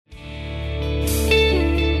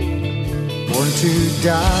born to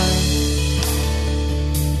die,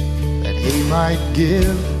 that he might give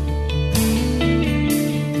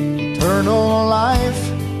eternal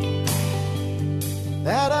life,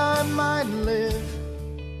 that I might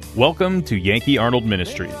live. Welcome to Yankee Arnold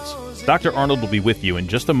Ministries. Dr. Arnold will be with you in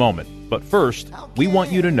just a moment, but first, we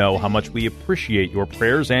want you to know how much we appreciate your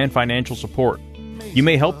prayers and financial support. You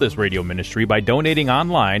may help this radio ministry by donating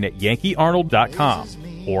online at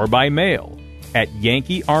yankeearnold.com or by mail at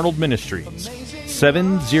Yankee Arnold Ministries,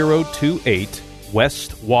 7028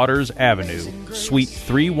 West Waters Avenue, Suite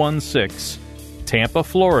 316, Tampa,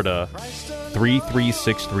 Florida,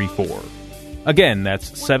 33634. Again,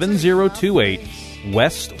 that's 7028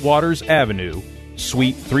 West Waters Avenue,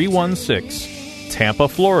 Suite 316, Tampa,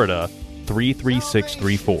 Florida,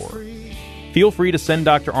 33634. Feel free to send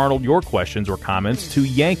Dr. Arnold your questions or comments to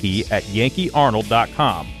Yankee at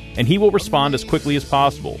yankeearnold.com, and he will respond as quickly as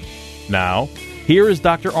possible. Now, here is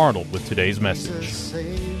Dr. Arnold with today's message.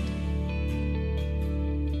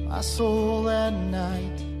 My soul that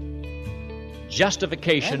night.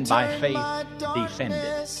 Justification by faith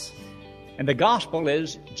defended. And the gospel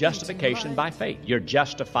is justification by faith. You're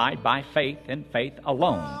justified by faith and faith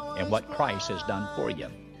alone in what Christ has done for you.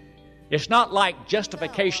 It's not like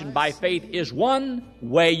justification by faith is one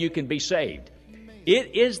way you can be saved.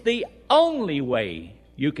 It is the only way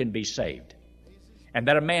you can be saved. And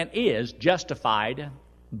that a man is justified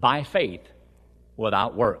by faith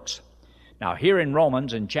without works. Now here in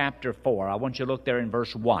Romans in chapter 4, I want you to look there in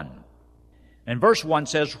verse 1. And verse 1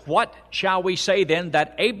 says, "What shall we say then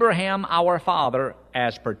that Abraham our father,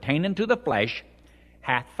 as pertaining to the flesh,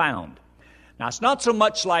 hath found?" Now it's not so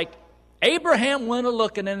much like Abraham went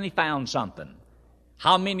a-looking and he found something.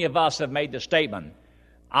 How many of us have made the statement,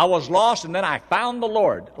 "I was lost and then I found the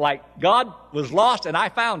Lord," like God was lost and I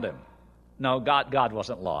found him? No, God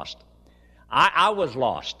wasn't lost. I was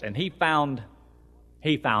lost and he found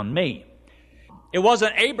me. It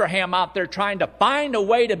wasn't Abraham out there trying to find a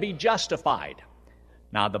way to be justified.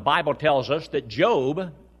 Now, the Bible tells us that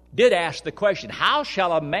Job did ask the question, how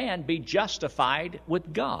shall a man be justified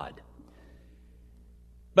with God?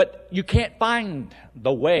 But you can't find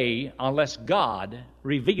the way unless God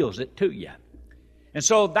reveals it to you. And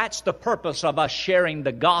so that's the purpose of us sharing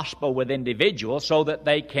the gospel with individuals so that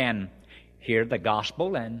they can hear the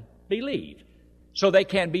gospel and believe. So they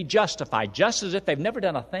can be justified, just as if they've never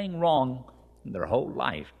done a thing wrong their whole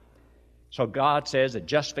life. So God says that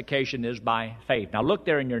justification is by faith. Now look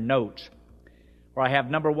there in your notes where I have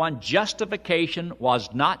number 1, justification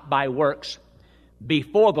was not by works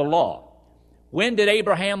before the law. When did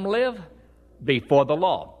Abraham live? Before the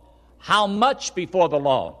law. How much before the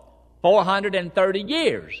law? 430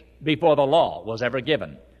 years before the law was ever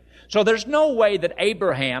given. So there's no way that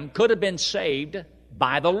Abraham could have been saved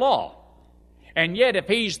by the law. And yet if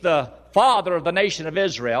he's the father of the nation of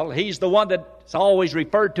Israel, he's the one that's always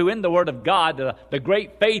referred to in the Word of God, the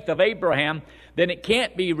great faith of Abraham, then it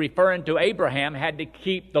can't be referring to Abraham had to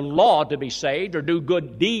keep the law to be saved or do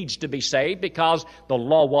good deeds to be saved, because the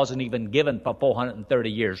law wasn't even given for 430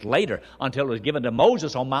 years later until it was given to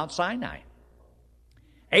Moses on Mount Sinai.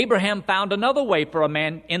 Abraham found another way for a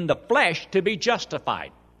man in the flesh to be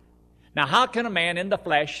justified. Now, how can a man in the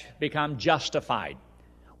flesh become justified?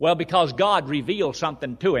 Well, because God revealed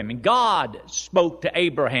something to him. And God spoke to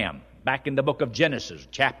Abraham back in the book of Genesis,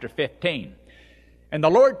 chapter 15. And the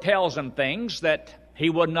Lord tells him things that he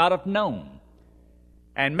would not have known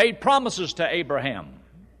and made promises to Abraham.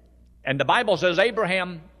 And the Bible says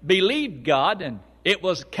Abraham believed God, and it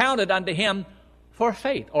was counted unto him for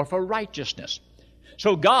faith or for righteousness.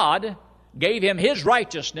 So God gave him his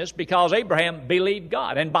righteousness because Abraham believed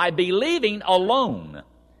God. And by believing alone,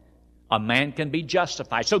 a man can be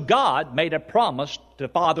justified. So God made a promise to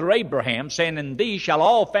Father Abraham, saying, "In thee shall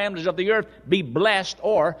all families of the earth be blessed,"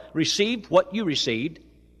 or receive what you received,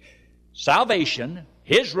 salvation,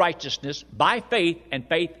 his righteousness, by faith and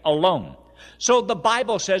faith alone. So the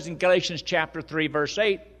Bible says in Galatians chapter 3, verse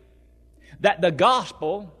 8, that the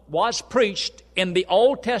gospel was preached in the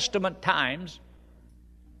Old Testament times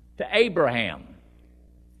to Abraham,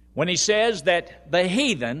 when he says that the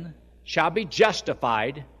heathen shall be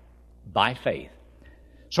justified by faith.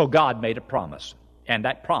 So God made a promise, and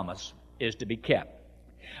that promise is to be kept.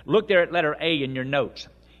 Look there at letter A in your notes.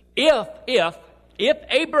 If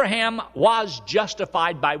Abraham was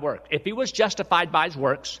justified by works, if he was justified by his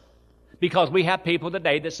works, because we have people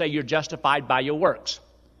today that say you're justified by your works.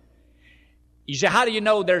 You say, how do you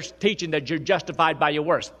know there's teaching that you're justified by your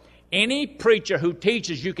works? Any preacher who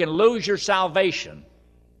teaches you can lose your salvation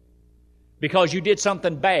because you did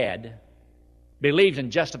something bad believes in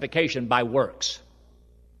justification by works.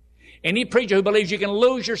 Any preacher who believes you can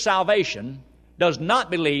lose your salvation does not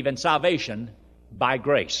believe in salvation by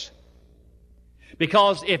grace.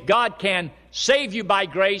 Because if God can save you by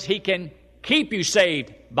grace, He can keep you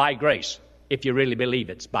saved by grace, if you really believe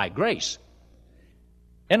it's by grace.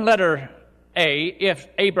 In letter A, if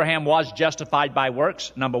Abraham was justified by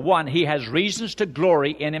works, number one, he has reasons to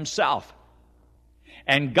glory in himself.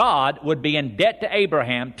 And God would be in debt to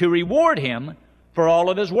Abraham to reward him for all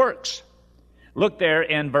of his works. Look there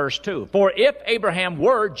in verse 2. For if Abraham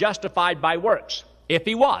were justified by works, if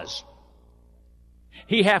he was,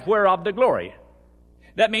 he hath whereof the glory.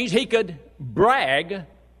 That means he could brag,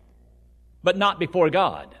 but not before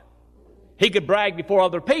God. He could brag before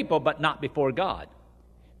other people, but not before God.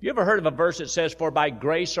 You ever heard of a verse that says, for by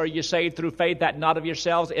grace are you saved through faith, that not of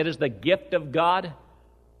yourselves? It is the gift of God,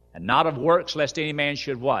 and not of works, lest any man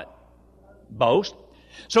should what? Boast.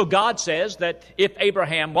 So God says that if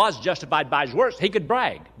Abraham was justified by his works, he could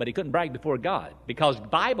brag, but he couldn't brag before God, because the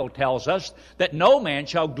Bible tells us that no man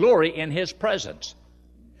shall glory in his presence.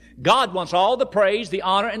 God wants all the praise, the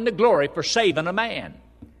honor, and the glory for saving a man.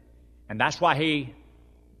 And that's why He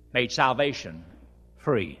made salvation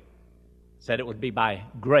free. Said it would be by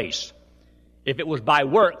grace. If it was by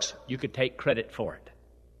works, you could take credit for it.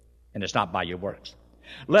 And it's not by your works.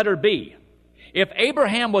 Letter B. If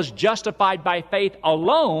Abraham was justified by faith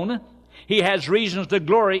alone, he has reasons to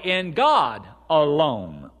glory in God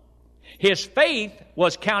alone. His faith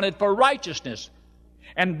was counted for righteousness.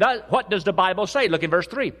 And what does the Bible say? Look in verse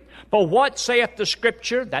 3. For what saith the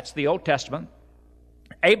Scripture? That's the Old Testament.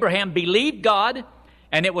 Abraham believed God,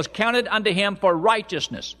 and it was counted unto him for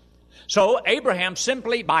righteousness. So Abraham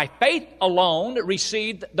simply by faith alone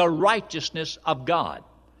received the righteousness of God.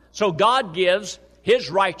 So God gives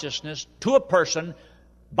His righteousness to a person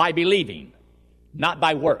by believing, not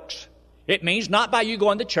by works. It means not by you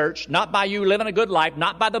going to church, not by you living a good life,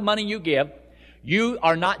 not by the money you give. You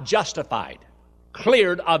are not justified,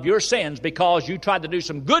 cleared of your sins because you tried to do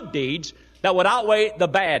some good deeds that would outweigh the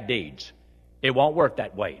bad deeds. It won't work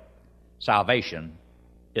that way. Salvation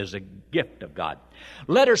is a gift of God.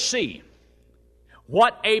 Letter C.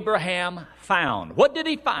 What Abraham found. What did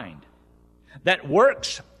he find? That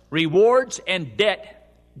works, rewards, and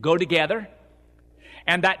debt go together,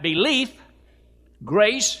 and that belief,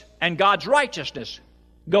 grace, and God's righteousness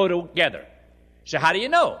go together. So how do you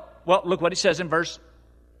know? Well, look what he says in verse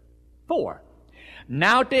 4.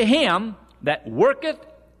 Now to him that worketh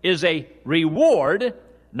is a reward,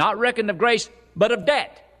 not reckoned of grace, but of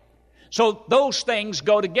debt. So those things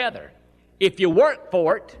go together. If you work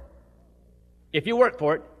for it,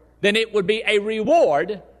 then it would be a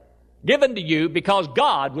reward given to you because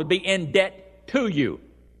God would be in debt to you.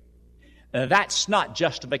 That's not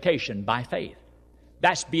justification by faith.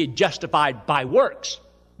 That's being justified by works.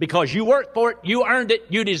 Because you worked for it, you earned it,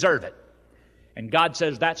 you deserve it. And God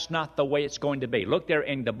says that's not the way it's going to be. Look there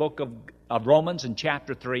in the book of Romans in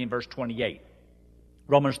chapter 3 and verse 28.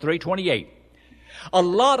 Romans 3:28. A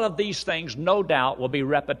lot of these things, no doubt, will be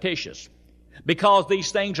repetitious because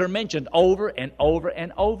these things are mentioned over and over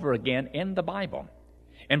and over again in the Bible.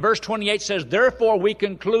 And verse 28 says, therefore we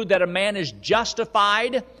conclude that a man is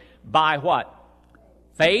justified by what?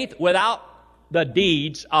 Faith without the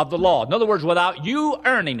deeds of the law. In other words, without you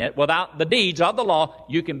earning it, without the deeds of the law,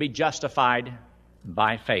 you can be justified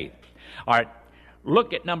by faith. All right,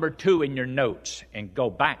 look at number 2 in your notes and go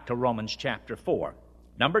back to Romans chapter 4.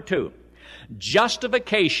 Number 2,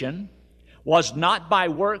 justification was not by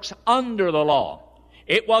works under the law.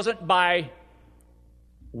 It wasn't by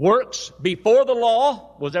works before the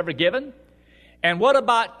law was ever given. And what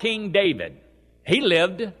about King David? He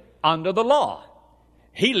lived under the law.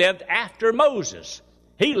 He lived after Moses.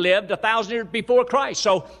 He lived 1,000 years before Christ.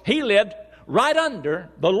 So he lived right under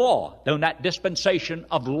the law, in that dispensation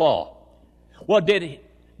of law. Well, did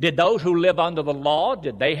those who live under the law,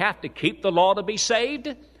 did they have to keep the law to be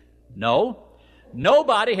saved? No.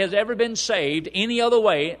 Nobody has ever been saved any other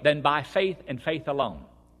way than by faith and faith alone.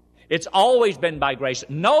 It's always been by grace.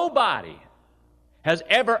 Nobody has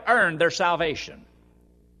ever earned their salvation.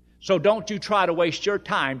 So don't you try to waste your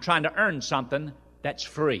time trying to earn something that's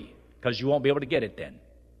free, because you won't be able to get it then.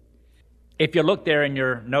 If you look there in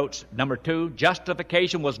your notes, number 2,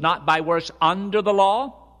 justification was not by works under the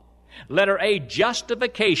law. Letter A,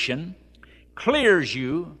 justification clears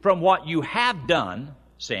you from what you have done,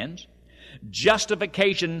 sins.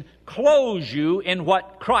 Justification clothes you in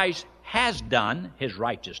what Christ has done, His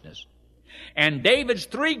righteousness. And David's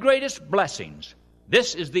 3 greatest blessings.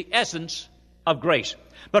 This is the essence of grace.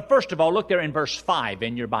 But first of all, look there in verse 5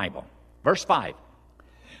 in your Bible. Verse 5.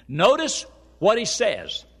 Notice what he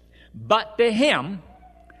says. But to him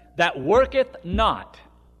that worketh not,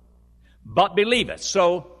 but believeth.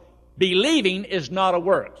 So believing is not a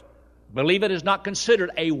work. Believing is not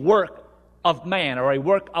considered a work of man or a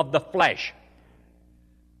work of the flesh.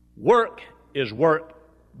 Work is work,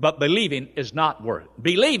 but believing is not work.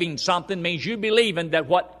 Believing something means you believing that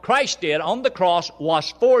what Christ did on the cross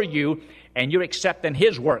was for you, and you're accepting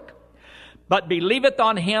His work. But believeth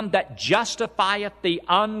on Him that justifieth the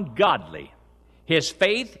ungodly. His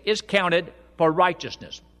faith is counted for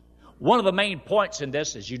righteousness. One of the main points in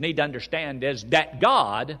this, as you need to understand, is that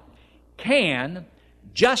God can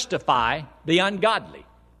justify the ungodly.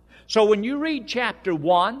 So when you read chapter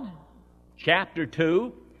 1, chapter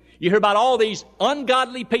 2, you hear about all these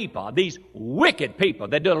ungodly people, these wicked people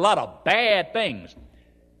that do a lot of bad things.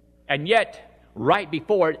 And yet, right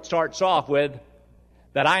before it starts off with,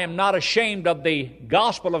 that I am not ashamed of the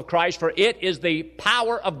gospel of Christ, for it is the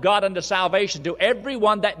power of God unto salvation to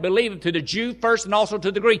everyone that believeth, to the Jew first and also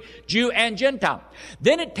to the Greek, Jew and Gentile.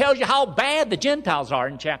 Then it tells you how bad the Gentiles are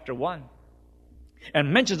in chapter 1.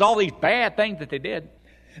 And mentions all these bad things that they did.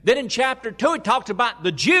 Then in chapter 2 it talks about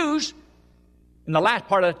the Jews, in the last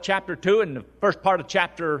part of chapter 2 and the first part of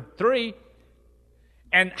chapter 3,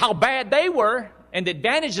 and how bad they were and the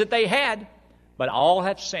advantage that they had, but all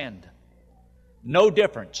have sinned. No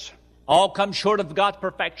difference. All come short of God's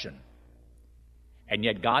perfection. And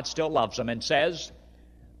yet God still loves them and says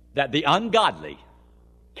that the ungodly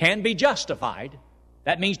can be justified.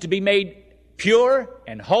 That means to be made pure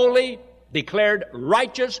and holy, declared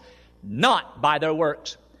righteous, not by their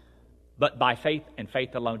works, but by faith and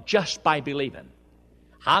faith alone, just by believing.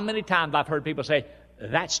 How many times I've heard people say,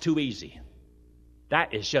 that's too easy.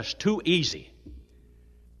 That is just too easy.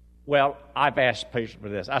 Well, I've asked people for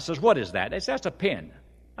this. I says, what is that? They said, that's a pen.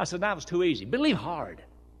 I said, that was too easy. Believe hard.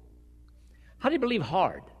 How do you believe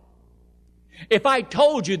hard? If I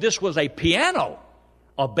told you this was a piano,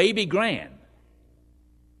 a baby grand,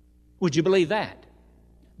 would you believe that?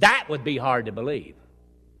 That would be hard to believe.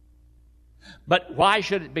 But why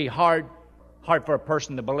should it be hard for a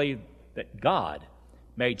person to believe that God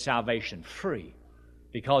made salvation free?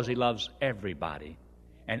 Because He loves everybody.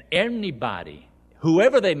 And anybody,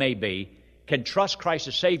 whoever they may be, can trust Christ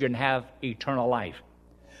as Savior and have eternal life.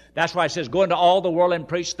 That's why it says, go into all the world and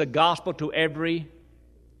preach the gospel to every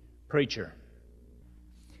preacher.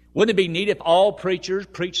 Wouldn't it be neat if all preachers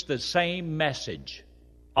preached the same message?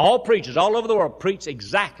 All preachers all over the world preach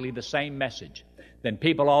exactly the same message. Then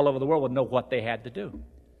people all over the world would know what they had to do.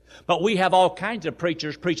 But we have all kinds of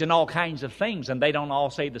preachers preaching all kinds of things, and they don't all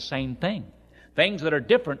say the same thing. Things that are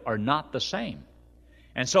different are not the same.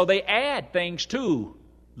 And so they add things to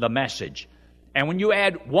the message. And when you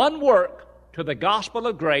add one work to the gospel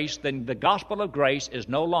of grace, then the gospel of grace is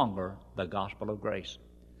no longer the gospel of grace.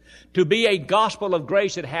 To be a gospel of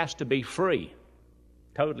grace, it has to be free,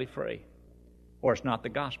 totally free, or it's not the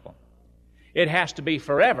gospel. It has to be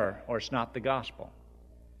forever, or it's not the gospel.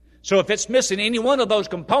 So if it's missing any one of those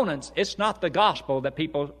components, it's not the gospel that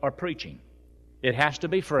people are preaching. It has to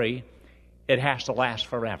be free. It has to last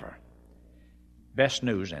forever. Best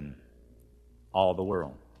news in all the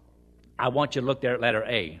world. I want you to look there at letter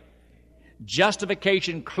A.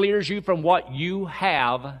 Justification clears you from what you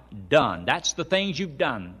have done. That's the things you've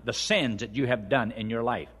done, the sins that you have done in your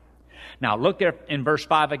life. Now look there in verse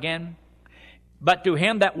 5 again. But to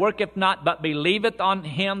him that worketh not, but believeth on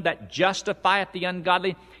Him that justifieth the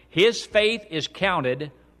ungodly, his faith is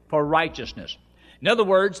counted for righteousness. In other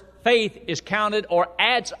words, faith is counted or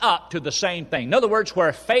adds up to the same thing. In other words,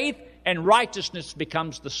 where faith and righteousness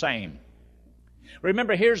becomes the same.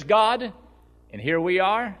 Remember, here's God, and here we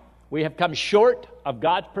are. We have come short of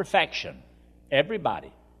God's perfection.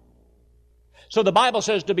 Everybody. So the Bible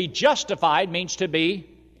says to be justified means to be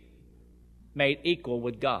made equal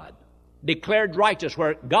with God. Declared righteous,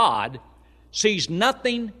 where God sees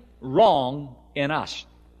nothing wrong in us.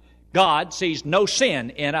 God sees no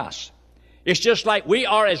sin in us. It's just like we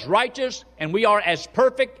are as righteous and we are as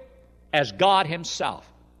perfect as God Himself.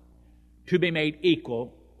 To be made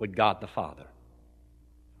equal with God the Father.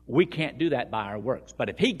 We can't do that by our works. But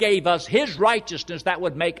if He gave us His righteousness, that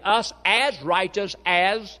would make us as righteous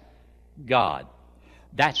as God.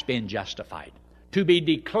 That's been justified. To be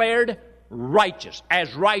declared righteous. As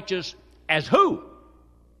who?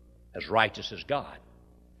 As righteous as God.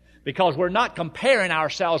 Because we're not comparing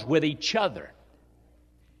ourselves with each other.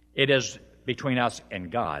 It is between us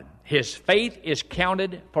and God. His faith is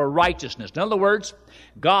counted for righteousness. In other words,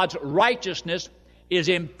 God's righteousness is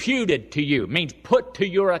imputed to you. It means put to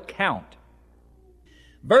your account.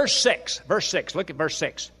 Verse 6. Look at verse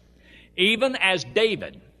 6. Even as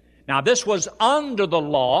David. Now this was under the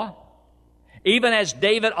law. Even as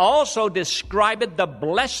David also described the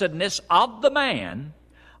blessedness of the man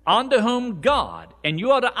unto whom God, and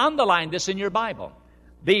you ought to underline this in your Bible.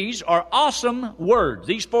 These are awesome words,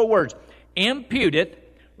 these 4 words, imputeth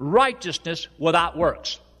righteousness without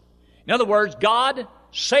works. In other words, God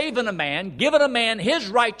saving a man, giving a man his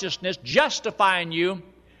righteousness, justifying you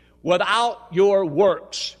without your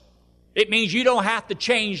works. It means you don't have to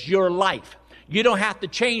change your life. You don't have to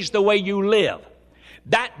change the way you live.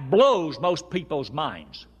 That blows most people's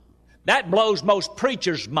minds. That blows most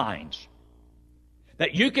preachers' minds.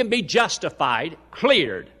 That you can be justified,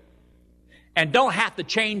 cleared, and don't have to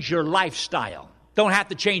change your lifestyle. Don't have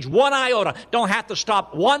to change one iota. Don't have to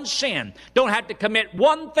stop one sin. Don't have to commit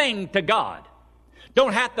one thing to God.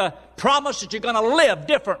 Don't have to promise that you're going to live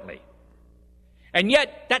differently. And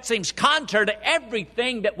yet, that seems contrary to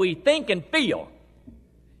everything that we think and feel.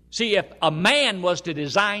 See, if a man was to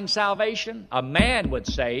design salvation, a man would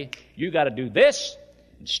say, you got to do this,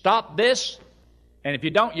 and stop this, and if you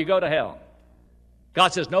don't, you go to hell. God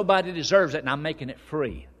says, nobody deserves it, and I'm making it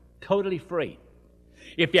free, totally free.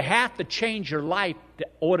 If you have to change your life in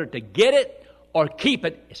order to get it or keep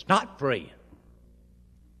it, it's not free.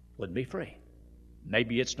 Wouldn't be free.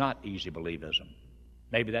 Maybe it's not easy believism.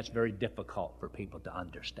 Maybe that's very difficult for people to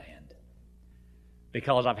understand.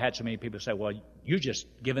 Because I've had so many people say, well, you're just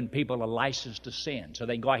giving people a license to sin so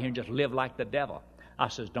they can go out here and just live like the devil. I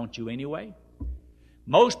says, don't you anyway?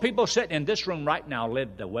 Most people sitting in this room right now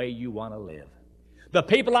live the way you want to live. The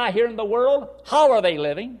people out here in the world, how are they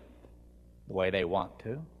living? The way they want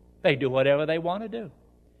to. They do whatever they want to do.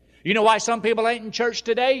 You know why some people ain't in church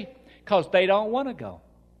today? Because they don't want to go.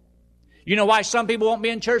 You know why some people won't be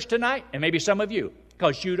in church tonight? And maybe some of you.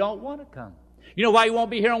 Because you don't want to come. You know why you won't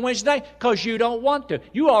be here on Wednesday night? Because you don't want to.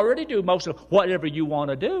 You already do most of whatever you want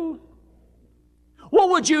to do. What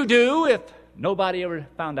would you do if nobody ever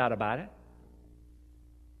found out about it?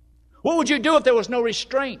 What would you do if there was no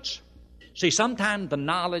restraints? See, sometimes the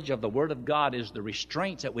knowledge of the Word of God is the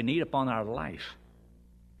restraints that we need upon our life.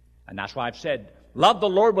 And that's why I've said, love the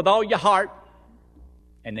Lord with all your heart,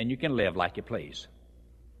 and then you can live like you please.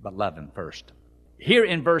 But love Him first. Here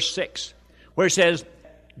in verse 6, where it says,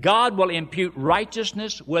 God will impute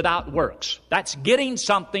righteousness without works. That's getting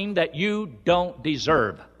something that you don't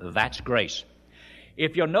deserve. That's grace.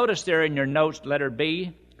 If you'll notice there in your notes, letter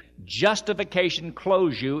B, justification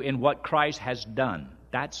clothes you in what Christ has done.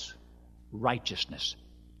 That's righteousness.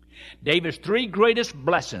 David's 3 greatest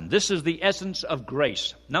blessings. This is the essence of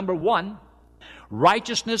grace. Number 1,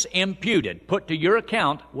 righteousness imputed, put to your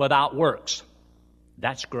account without works.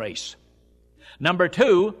 That's grace. Number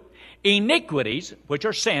 2, iniquities, which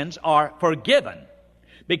are sins, are forgiven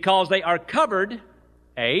because they are covered,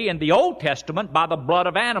 in the Old Testament by the blood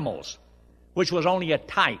of animals, which was only a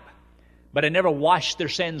type, but it never washed their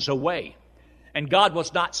sins away. And God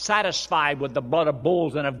was not satisfied with the blood of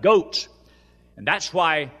bulls and of goats. And that's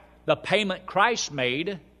why the payment Christ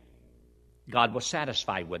made, God was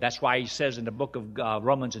satisfied with. That's why He says in the book of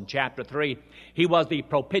Romans in chapter 3, He was the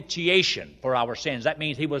propitiation for our sins. That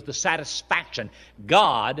means He was the satisfaction.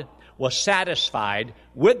 God was satisfied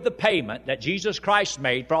with the payment that Jesus Christ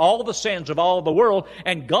made for all the sins of all the world.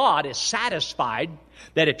 And God is satisfied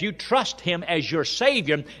that if you trust Him as your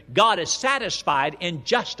Savior, God is satisfied in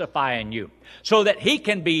justifying you so that He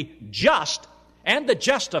can be just and the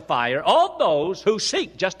justifier of those who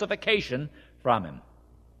seek justification from Him.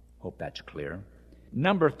 Hope that's clear.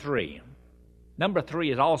 Number 3. Number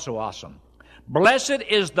 3 is also awesome. Blessed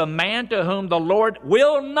is the man to whom the Lord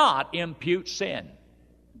will not impute sin.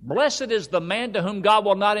 Blessed is the man to whom God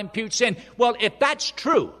will not impute sin. Well, if that's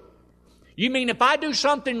true, you mean if I do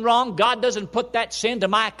something wrong, God doesn't put that sin to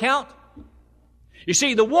my account? You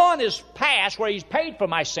see, the one is past where He's paid for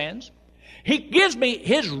my sins. He gives me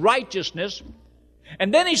His righteousness.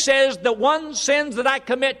 And then He says the one sins that I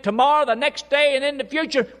commit tomorrow, the next day, and in the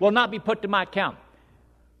future will not be put to my account.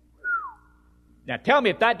 Now tell me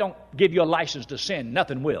if that don't give you a license to sin,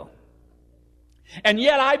 nothing will. And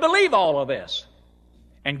yet I believe all of this.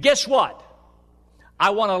 And guess what?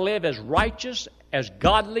 I want to live as righteous, as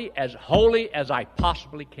godly, as holy as I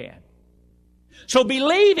possibly can. So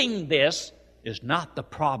believing this is not the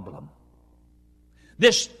problem.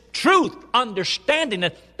 This truth, understanding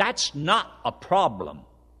it, that's not a problem.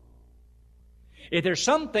 If there's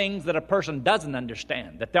some things that a person doesn't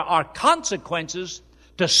understand, that there are consequences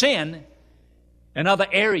to sin in other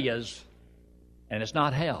areas, and it's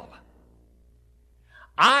not hell.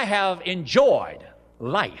 I have enjoyed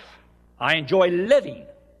life. I enjoy living.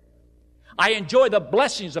 I enjoy the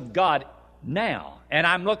blessings of God now, and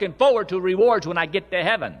I'm looking forward to rewards when I get to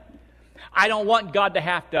heaven. I don't want God to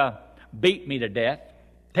have to beat me to death,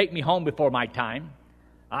 take me home before my time.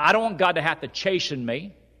 I don't want God to have to chasten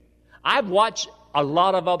me. I've watched a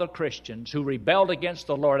lot of other Christians who rebelled against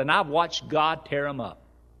the Lord, and I've watched God tear them up.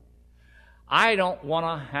 I don't want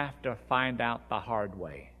to have to find out the hard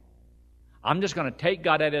way. I'm just going to take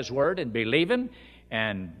God at His word and believe Him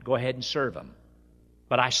and go ahead and serve Him.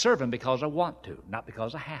 But I serve Him because I want to, not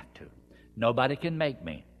because I have to. Nobody can make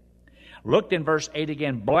me. Look in verse 8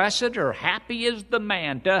 again. Blessed or happy is the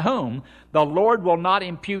man to whom the Lord will not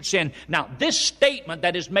impute sin. Now, this statement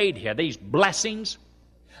that is made here, these blessings,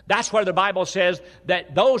 that's where the Bible says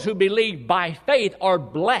that those who believe by faith are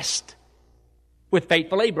blessed with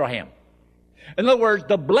faithful Abraham. In other words,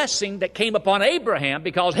 the blessing that came upon Abraham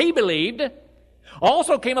because he believed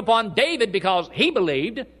also came upon David because he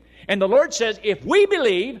believed. And the Lord says, if we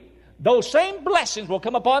believe, those same blessings will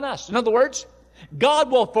come upon us. In other words, God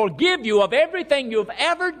will forgive you of everything you've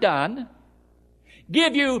ever done,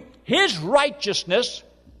 give you His righteousness,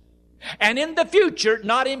 and in the future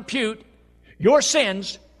not impute your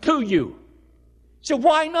sins to you. So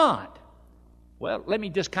why not? Well, let me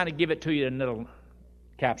just kind of give it to you in a little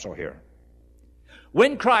capsule here.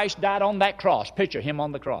 When Christ died on that cross, picture Him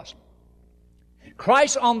on the cross.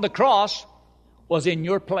 Christ on the cross was in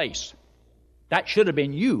your place. That should have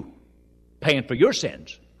been you paying for your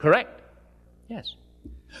sins, correct? Yes.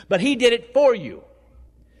 But He did it for you.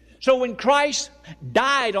 So when Christ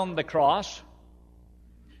died on the cross,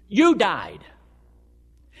 you died.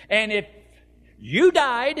 And if you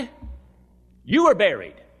died, you were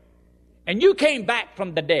buried. And you came back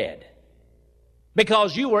from the dead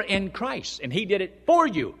because you were in Christ and He did it for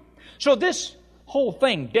you. So this whole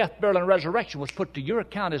thing, death, burial, and resurrection, was put to your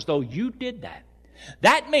account as though you did that.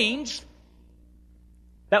 That means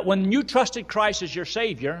that when you trusted Christ as your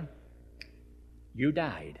Savior, you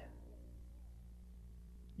died.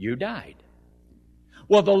 You died.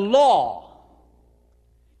 Well, the law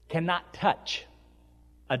cannot touch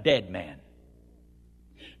a dead man.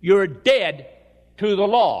 You're dead to the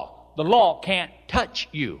law. The law can't touch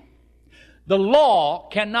you. The law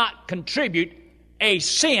cannot contribute a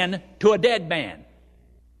sin to a dead man.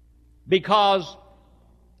 Because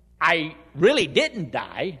I really didn't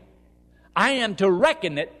die, I am to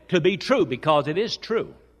reckon it to be true because it is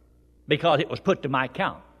true. Because it was put to my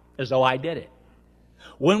account as though I did it.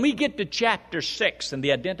 When we get to chapter 6 and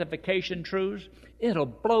the identification truths, it'll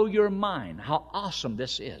blow your mind how awesome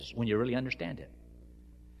this is when you really understand it.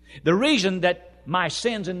 The reason that my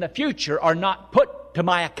sins in the future are not put to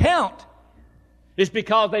my account is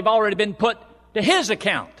because they've already been put to His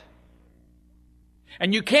account.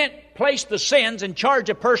 And you can't place the sins and charge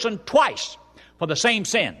a person twice for the same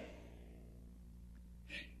sin.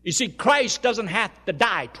 You see, Christ doesn't have to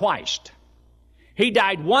die twice. He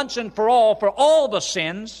died once and for all the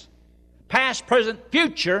sins, past, present,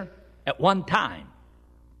 future, at one time.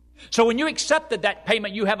 So when you accepted that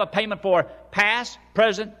payment, you have a payment for past,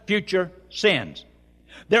 present, future sins.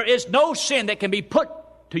 There is no sin that can be put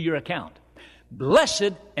to your account.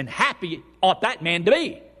 Blessed and happy ought that man to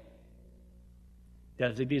be.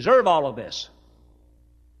 Does he deserve all of this?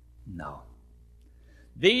 No.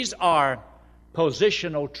 These are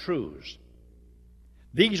positional truths.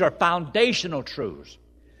 These are foundational truths.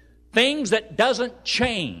 Things that doesn't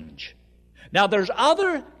change. Now there's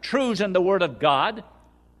other truths in the Word of God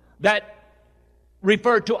that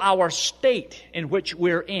refer to our state in which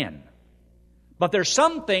we're in. But there's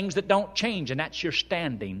some things that don't change, and that's your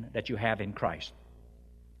standing that you have in Christ.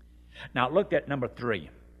 Now look at number 3.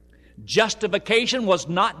 Justification was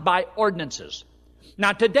not by ordinances.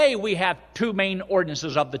 Now today we have 2 main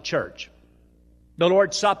ordinances of the church. The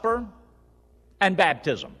Lord's Supper and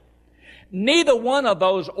baptism. Neither one of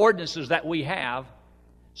those ordinances that we have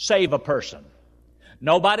save a person.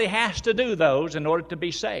 Nobody has to do those in order to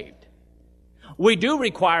be saved. We do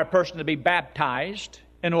require a person to be baptized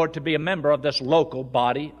in order to be a member of this local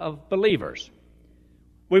body of believers.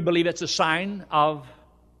 We believe it's a sign of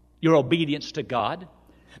your obedience to God,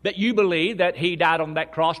 that you believe that He died on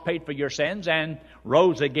that cross, paid for your sins, and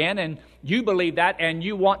rose again, and you believe that, and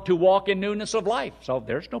you want to walk in newness of life. So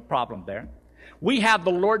there's no problem there. We have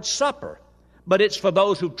the Lord's Supper, but it's for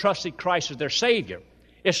those who've trusted Christ as their Savior.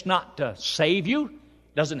 It's not to save you,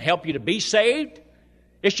 doesn't help you to be saved.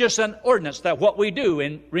 It's just an ordinance that what we do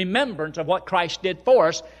in remembrance of what Christ did for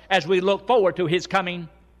us as we look forward to His coming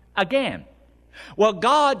again. Well,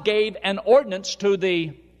 God gave an ordinance to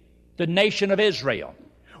the nation of Israel.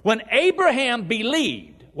 When Abraham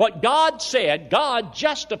believed what God said, God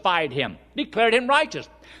justified him, declared him righteous.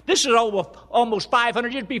 This is almost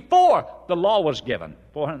 500 years before the law was given,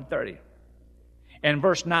 430. And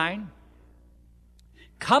verse 9,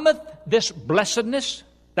 cometh this blessedness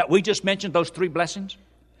that we just mentioned, those 3 blessings,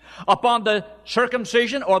 upon the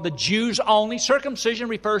circumcision or the Jews only. Circumcision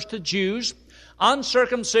refers to Jews.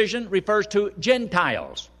 Uncircumcision refers to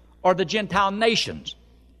Gentiles or the Gentile nations.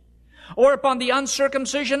 Or upon the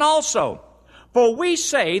uncircumcision also. For we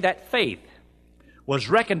say that faith was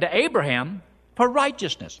reckoned to Abraham for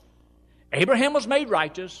righteousness. Abraham was made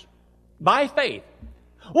righteous by faith.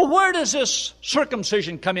 Well, where does this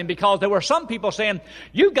circumcision come in? Because there were some people saying,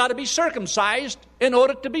 you've got to be circumcised in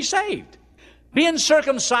order to be saved. Being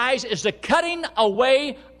circumcised is the cutting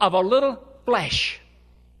away of a little flesh.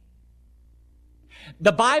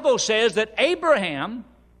 The Bible says that Abraham,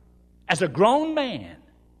 as a grown man,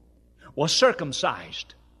 was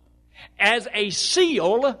circumcised as a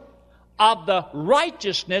seal of the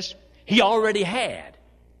righteousness he already had.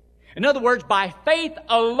 In other words, by faith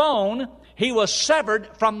alone, he was severed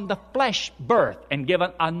from the flesh birth and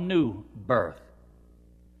given a new birth.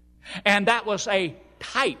 And that was a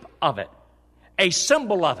type of it, a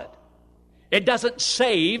symbol of it. It doesn't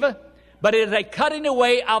save, but it is a cutting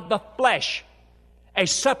away of the flesh, a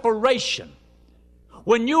separation.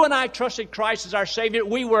 When you and I trusted Christ as our Savior,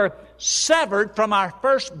 we were severed from our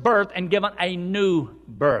first birth and given a new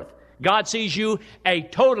birth. God sees you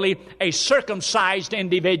a circumcised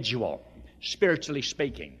individual, spiritually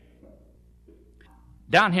speaking.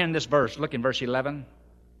 Down here in this verse, look in verse 11.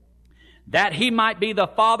 That he might be the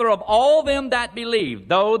father of all them that believe,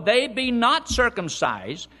 though they be not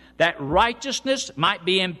circumcised, that righteousness might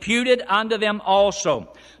be imputed unto them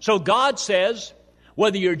also. So God says,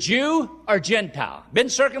 whether you're Jew or Gentile, been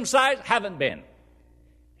circumcised, haven't been,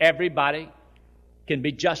 everybody can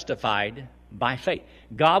be justified by faith.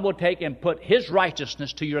 God will take and put His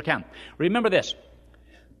righteousness to your account. Remember this.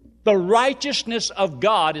 The righteousness of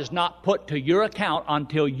God is not put to your account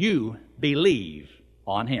until you believe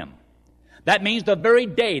on Him. That means the very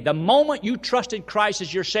day, the moment you trusted Christ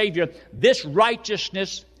as your Savior, this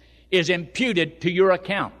righteousness is imputed to your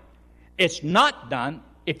account. It's not done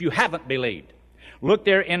if you haven't believed. Look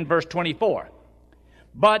there in verse 24.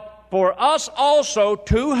 But for us also,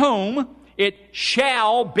 to whom it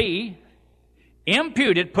shall be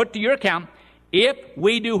imputed, put to your account, if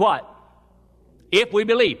we do what? If we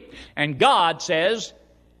believe. And God says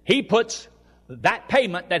He puts that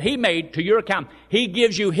payment that He made to your account. He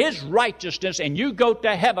gives you His righteousness, and you go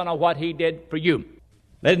to heaven on what He did for you.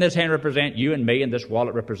 Letting this hand represent you and me, and this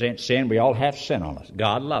wallet represents sin. We all have sin on us.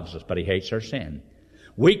 God loves us, but He hates our sin.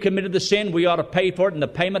 We committed the sin, we ought to pay for it, and the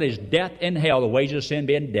payment is death in hell, the wages of sin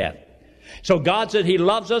being death. So God said He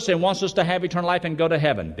loves us and wants us to have eternal life and go to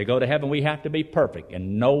heaven. To go to heaven, we have to be perfect,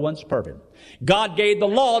 and no one's perfect. God gave the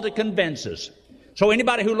law to convince us. So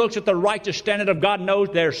anybody who looks at the righteous standard of God knows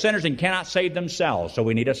they're sinners and cannot save themselves, so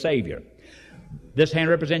we need a Savior. This hand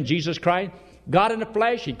represents Jesus Christ. God in the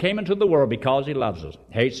flesh, He came into the world because He loves us.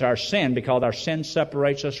 Hates our sin because our sin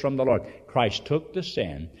separates us from the Lord. Christ took the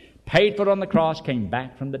sin, paid for it on the cross, came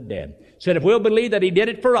back from the dead. Said if we'll believe that He did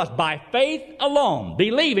it for us by faith alone,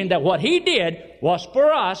 believing that what He did was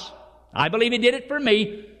for us, I believe He did it for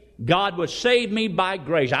me, God would save me by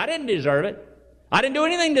grace. I didn't deserve it. I didn't do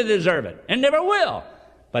anything to deserve it, and never will.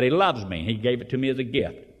 But He loves me. He gave it to me as a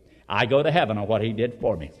gift. I go to heaven on what He did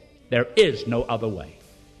for me. There is no other way.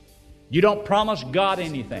 You don't promise God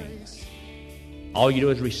anything. All you do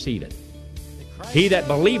is receive it. He that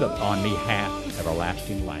believeth on me hath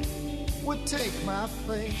everlasting life. Would take my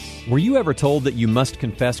place. Were you ever told that you must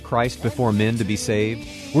confess Christ before men to be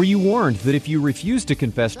saved? Were you warned that if you refused to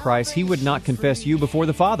confess Christ, He would not confess you before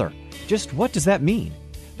the Father? Just what does that mean?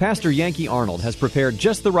 Pastor Yankee Arnold has prepared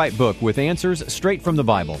just the right book with answers straight from the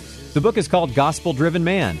Bible. The book is called Gospel Driven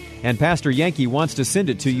Man, and Pastor Yankee wants to send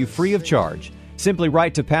it to you free of charge. Simply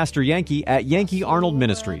write to Pastor Yankee at Yankee Arnold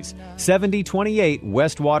Ministries, 7028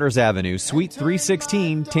 West Waters Avenue, Suite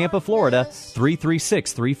 316, Tampa, Florida,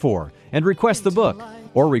 33634, and request the book,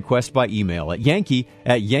 or request by email at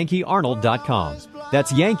yankee@yankeearnold.com.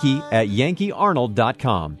 That's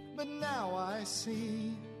yankee@yankeearnold.com.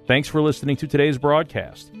 Thanks for listening to today's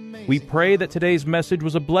broadcast. We pray that today's message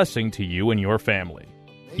was a blessing to you and your family.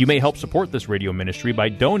 You may help support this radio ministry by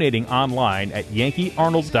donating online at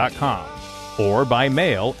yankeearnold.com or by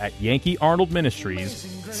mail at Yankee Arnold Ministries,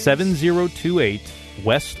 7028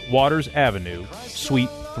 West Waters Avenue, Suite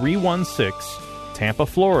 316, Tampa,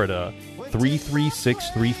 Florida,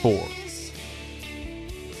 33634.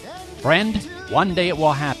 Friend, one day it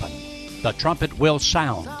will happen. The trumpet will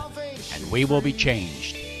sound, and we will be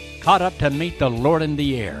changed, caught up to meet the Lord in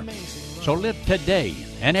the air. So live today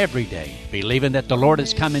and every day, believing that the Lord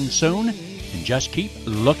is coming soon, and just keep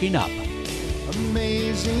looking up.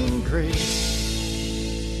 Amazing grace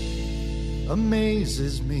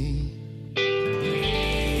amazes me.